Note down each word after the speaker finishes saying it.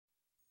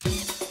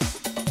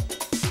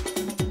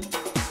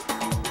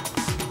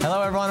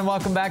Hello, everyone, and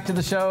welcome back to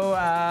the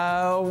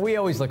show. We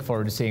always look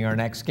forward to seeing our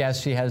next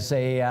guest. She has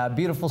a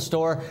beautiful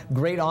store,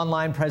 great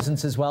online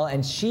presence as well,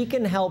 and she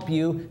can help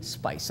you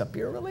spice up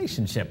your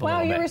relationship a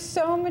little bit. Wow, you were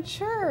so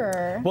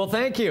mature. Well,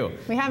 thank you.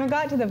 We haven't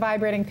got to the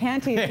vibrating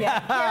panties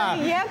yet.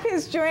 Carrie Yep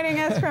is joining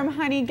us from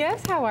Honey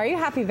Gifts. How are you?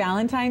 Happy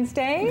Valentine's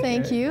Day.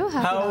 Thank you.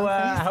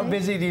 How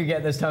busy do you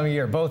get this time of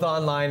year, both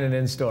online and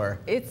in store?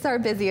 It's our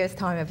busiest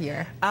time of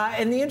year.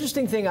 And the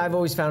interesting thing I've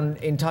always found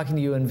in talking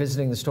to you and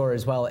visiting the store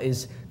as well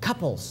is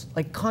couples,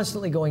 like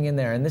constantly going in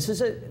there. And this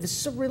is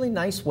a really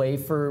nice way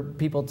for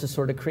people to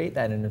sort of create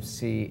that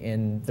intimacy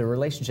in their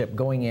relationship,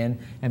 going in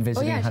and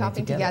visiting Honey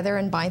shopping together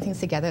and buying things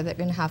together that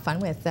you're going to have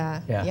fun with.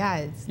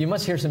 You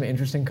must hear some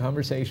interesting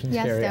conversations,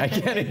 yes, Carrie. Definitely.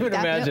 I can't even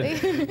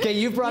imagine. Okay,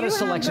 you've brought a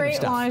selection of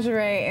stuff. You have great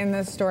lingerie in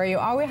this store. You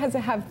always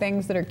have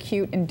things that are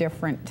cute and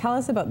different. Tell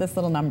us about this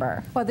little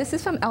number. Well, this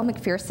is from Elle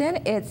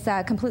Macpherson. It's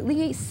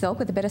completely silk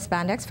with a bit of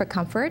spandex for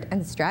comfort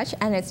and stretch,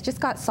 and it's just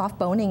got soft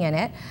boning in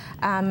it.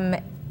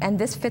 And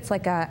this fits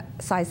like a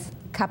size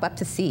cup up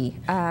to C.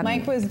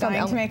 Mike was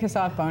dying to make a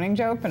soft boning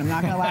joke, but I'm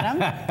not going to let him.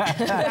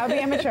 That would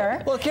be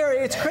immature. Well, Carrie,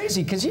 it's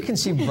crazy because you can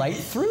see right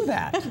through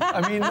that.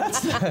 I mean,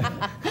 that's...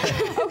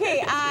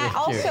 Okay,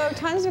 also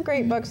tons of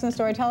great books in the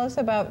store. Tell us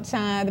about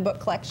the book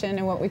collection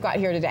and what we've got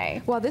here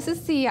today. Well, this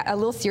is the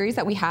little series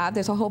that we have.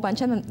 There's a whole bunch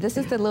of them. This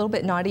is the Little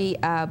Bit Naughty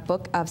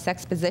book of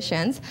sex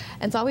positions.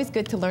 And it's always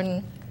good to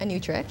learn a new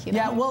trick, you know?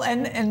 Yeah, well,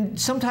 and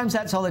sometimes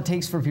that's all it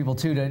takes for people,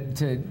 too,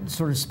 to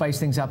sort of spice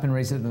things up and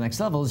raise it to the next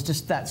level is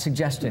just that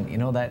suggestion, you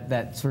know,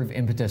 that sort of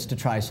impetus to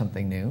try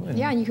something new. And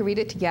yeah, and you can read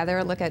it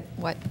together, look at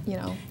what, you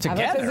know.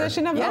 Together? Have a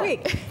position of the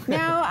week.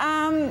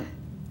 Now,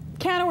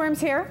 can of worms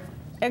here.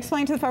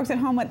 Explain to the folks at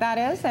home what that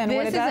is and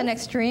what it does. This is an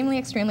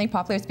extremely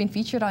popular. It's been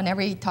featured on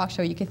every talk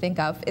show you can think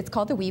of. It's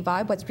called the We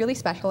Vibe. What's really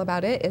special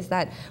about it is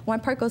that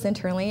one part goes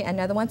internally and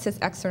another one sits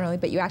externally,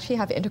 but you actually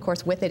have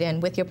intercourse with it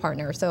with your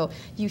partner. So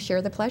you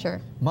share the pleasure.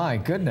 My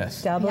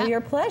goodness. Double your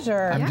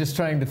pleasure. I'm just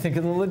trying to think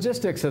of the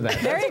logistics of that.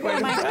 There That's you go,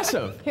 Michael.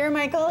 Impressive. Here,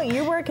 Michael,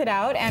 you work it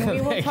out, and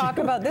we will talk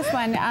about this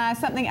one,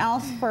 something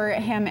else for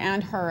him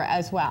and her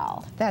as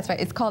well. That's right.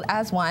 It's called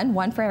As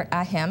one for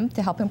him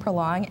to help him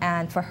prolong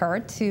and for her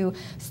to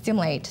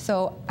stimulate.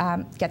 So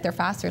get there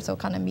faster, so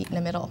kind of meet in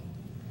the middle.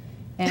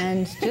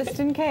 And just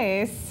in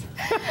case.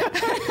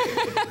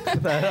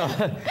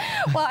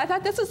 Well, I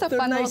thought this was a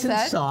fun little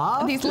set.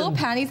 These little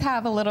panties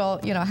have a little,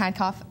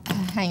 handcuff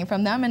hanging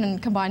from them, and then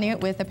combining it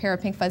with a pair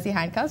of pink fuzzy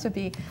handcuffs would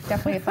be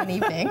definitely a fun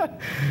evening.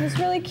 It's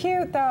really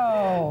cute,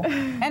 though.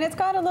 And it's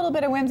got a little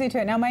bit of whimsy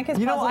to it. Now, Mike is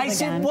puzzled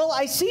again.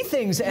 I see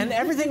things, and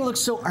everything looks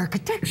so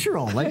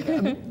architectural. Like,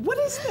 what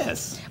is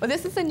this? Well,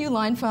 this is a new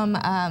line from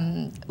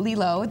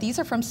Lilo. These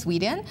are from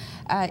Sweden.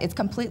 It's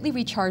completely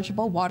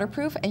rechargeable,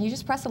 waterproof, and you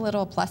just press a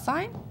little plus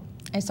sign,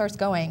 and it starts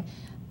going.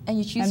 And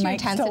you choose your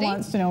intensity. Still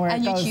wants to know where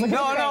it goes.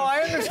 No,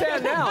 I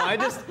understand now.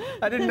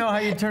 I didn't know how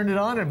you turned it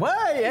on and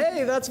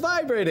hey, that's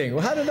vibrating.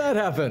 Well, how did that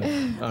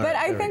happen? But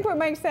I think what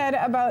Mike said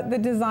about the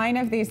design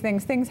of these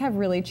things have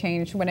really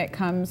changed when it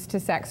comes to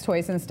sex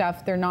toys and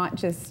stuff. They're not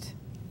just,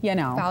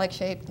 phallic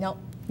shape. Nope.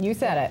 You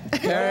said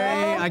it.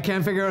 Carrie, I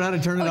can't figure out how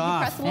to turn it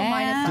off. Press a little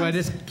minus. Do I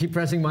just keep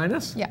pressing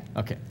minus? Yeah.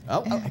 Okay.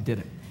 Oh, I did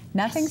it.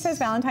 Nothing says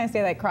Valentine's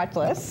Day like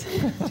crotchless.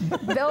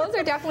 Those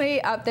are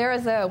definitely up there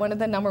as one of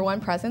the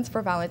 #1 presents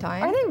for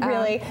Valentine. Are they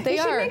really? They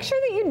you are. should make sure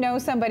that you know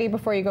somebody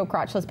before you go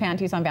crotchless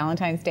panties on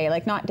Valentine's Day,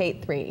 like not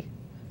date 3,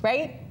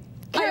 right?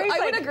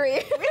 I would agree.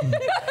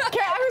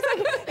 I was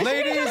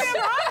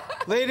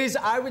like, ladies,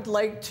 I would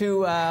like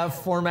to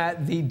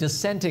format the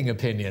dissenting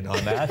opinion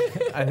on that.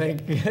 I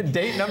think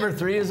date number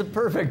 3 is a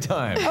perfect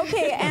time.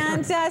 Okay,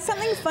 and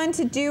something fun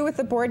to do with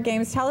the board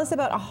games. Tell us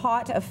about A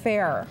Hot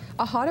Affair.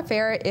 A Hot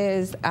Affair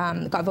is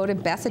got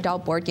voted Best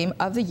Adult Board Game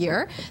of the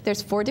Year.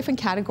 There's 4 different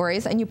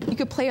categories, and you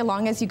could play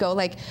along as you go,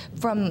 like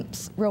from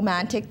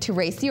romantic to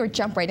racy, or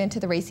jump right into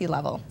the racy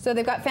level. So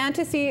they've got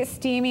fantasy,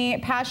 steamy,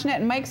 passionate,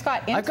 and Mike's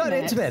got intimate. I've got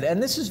intimate,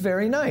 and this is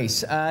very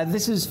nice.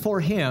 This is for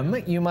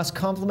him. You must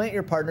compliment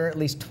your partner at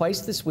least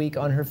twice this week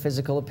on her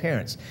physical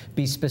appearance.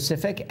 Be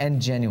specific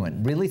and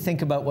genuine. Really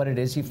think about what it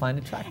is you find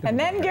attractive. And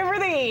then give her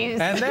these.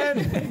 And then...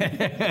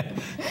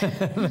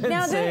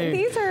 Now,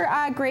 these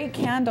are great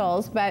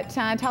candles, but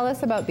tell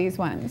us about these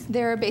ones.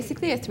 They're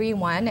basically a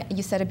 3-in-1.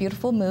 You set a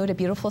beautiful mood, a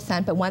beautiful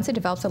scent, but once it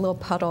develops a little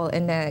puddle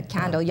in the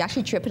candle, you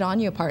actually drip it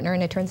on your partner,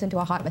 and it turns into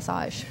a hot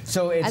massage.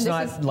 So it's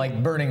not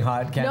like burning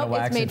hot candle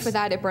wax? No, it's made for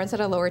that. It burns at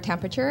a lower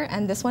temperature,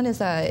 and this one is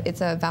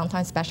it's a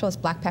Valentine special. It's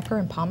black pepper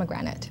and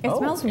pomegranate. It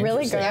smells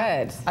really good.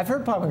 Yeah. I've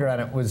heard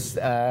pomegranate was...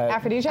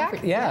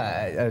 aphrodisiac?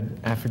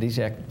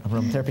 Aphrodisiac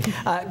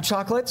aromatherapy.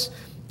 Chocolates.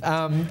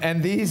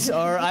 And these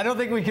are, I don't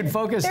think we can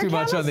focus too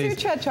much on these.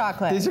 Kama Sutra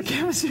chocolate. These are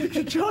Kama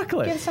Sutra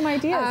chocolate. Give some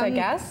ideas, I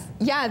guess.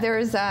 Yeah,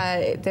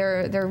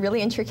 they're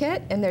really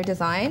intricate in their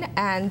design,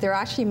 and they're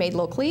actually made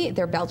locally.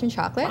 They're Belgian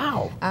chocolate.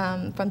 Wow.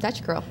 From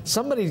Dutch Girl.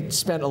 Somebody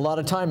spent a lot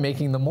of time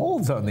making the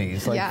molds on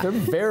these. Like, they're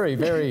very,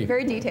 very...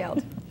 very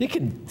detailed. You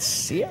can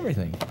see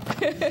everything.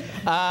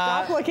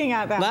 Stop looking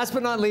at them. Last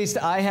but not least,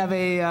 I have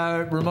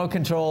a remote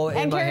control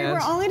in my Carrie,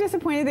 hands. we're only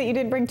disappointed that you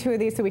didn't bring 2 of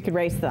these so we could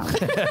race them.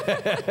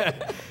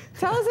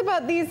 Tell us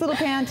about these little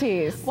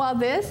panties. Well,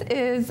 this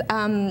is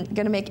going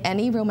to make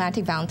any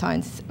romantic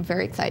Valentines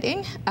very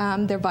exciting.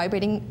 They're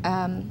vibrating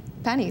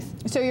panties.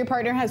 So your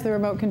partner has the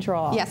remote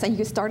control? Yes, and you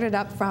can start it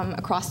up from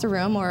across the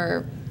room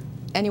or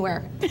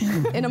anywhere.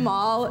 In a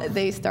mall,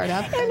 they start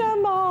up. In a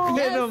mall.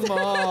 In a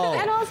mall.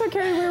 And also,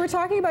 Carrie, we were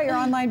talking about your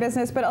online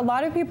business, but a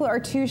lot of people are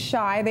too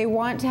shy. They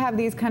want to have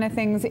these kind of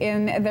things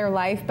in their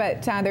life,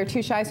 but they're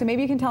too shy. So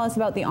maybe you can tell us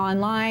about the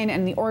online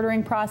and the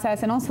ordering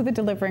process and also the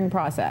delivering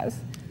process.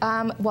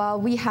 Well,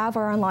 we have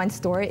our online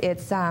store.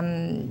 It's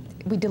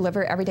we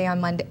deliver every day on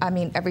Monday. I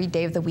mean, every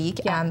day of the week.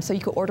 Yeah. So you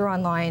can order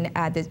online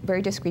at this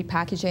very discreet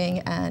packaging,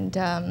 and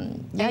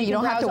yeah, you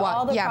don't have to walk.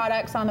 all the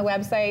products on the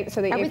website,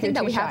 so that everything if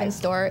that you're we too have shy. in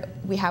store,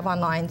 we have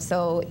online.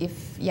 So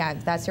if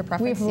that's your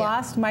preference. We've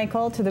lost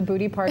Michael to the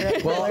booty part of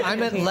it. Well,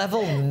 I'm at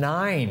level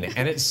 9,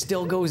 and it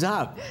still goes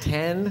up.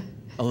 10,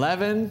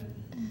 11.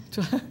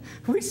 12.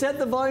 We set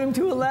the volume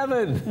to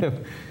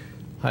 11.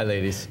 Hi,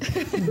 ladies.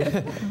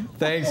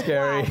 Thanks,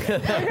 Carrie. We're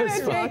going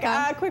to take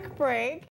a quick break.